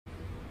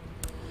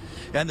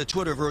And the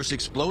Twitterverse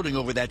exploding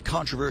over that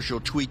controversial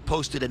tweet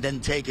posted and then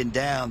taken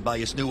down by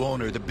its new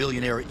owner, the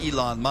billionaire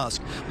Elon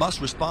Musk.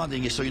 Musk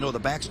responding, so you know the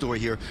backstory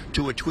here,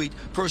 to a tweet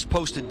first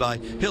posted by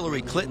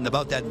Hillary Clinton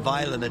about that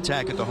violent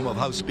attack at the home of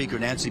House Speaker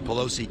Nancy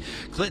Pelosi.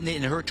 Clinton,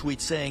 in her tweet,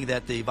 saying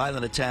that the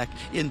violent attack,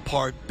 in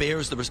part,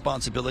 bears the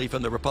responsibility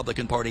from the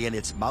Republican Party and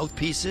its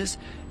mouthpieces.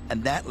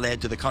 And that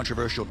led to the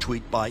controversial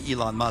tweet by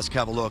Elon Musk.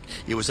 Have a look.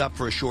 It was up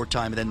for a short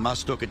time, and then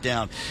Musk took it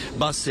down.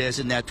 Musk says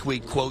in that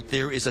tweet, quote,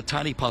 "There is a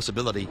tiny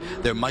possibility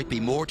there might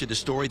be more to the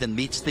story than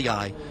meets the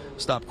eye."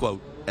 Stop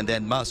quote. And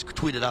then Musk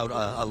tweeted out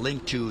a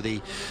link to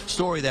the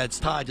story that's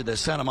tied to the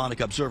Santa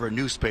Monica Observer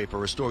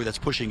newspaper, a story that's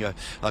pushing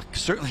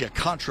certainly a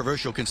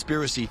controversial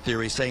conspiracy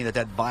theory, saying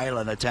that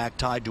violent attack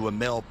tied to a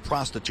male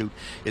prostitute.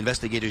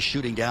 Investigators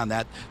shooting down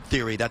that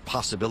theory, that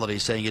possibility,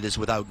 saying it is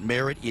without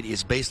merit, it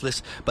is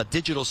baseless. But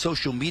digital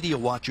social media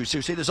watchers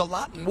here say there's a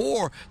lot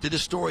more to the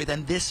story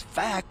than this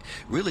fact.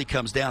 Really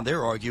comes down,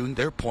 they're arguing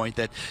their point,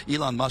 that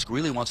Elon Musk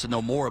really wants to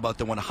know more about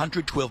the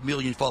 112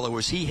 million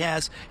followers he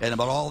has and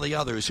about all the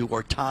others who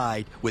are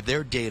tied with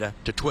their data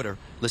to Twitter.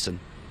 Listen.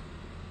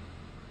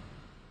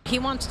 He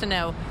wants to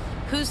know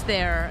who's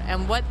there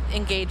and what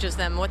engages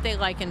them, what they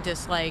like and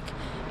dislike,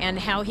 and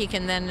how he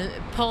can then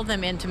pull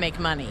them in to make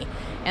money.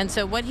 And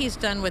so what he's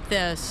done with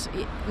this,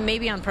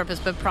 maybe on purpose,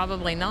 but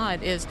probably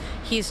not, is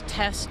he's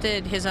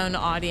tested his own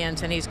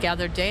audience and he's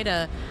gathered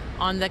data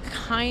on the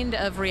kind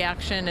of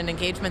reaction and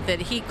engagement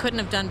that he couldn't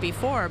have done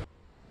before.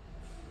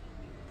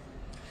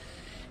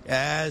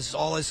 As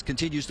all this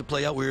continues to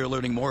play out, we're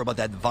learning more about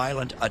that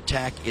violent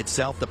attack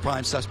itself. The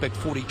prime suspect,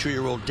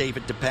 42-year-old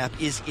David DePape,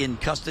 is in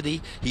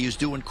custody. He is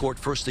due in court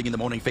first thing in the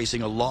morning,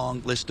 facing a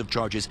long list of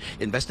charges.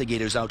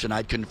 Investigators out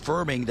tonight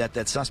confirming that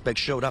that suspect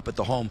showed up at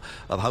the home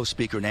of House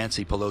Speaker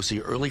Nancy Pelosi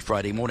early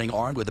Friday morning,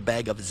 armed with a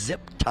bag of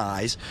zip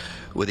ties,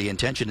 with the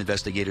intention,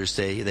 investigators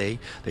say, they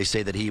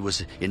say that he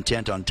was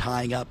intent on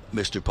tying up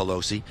Mr.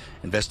 Pelosi.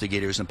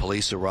 Investigators and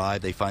police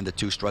arrive. They find the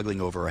two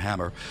struggling over a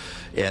hammer,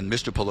 and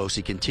Mr.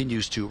 Pelosi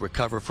continues to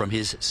recover from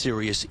his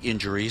serious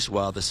injuries,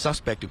 while the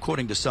suspect,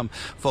 according to some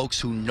folks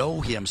who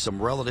know him,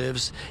 some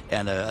relatives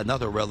and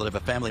another relative, a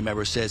family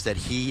member, says that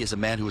he is a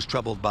man who is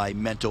troubled by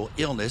mental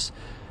illness.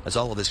 As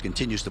all of this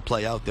continues to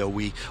play out, though,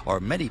 we are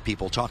many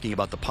people talking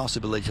about the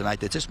possibility tonight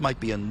that this might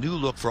be a new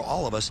look for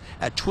all of us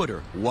at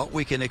Twitter, what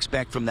we can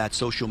expect from that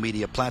social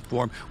media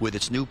platform with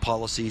its new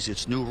policies,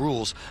 its new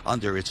rules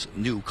under its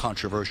new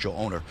controversial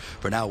owner.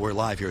 For now, we're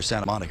live here in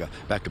Santa Monica.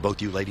 Back to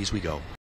both you ladies we go.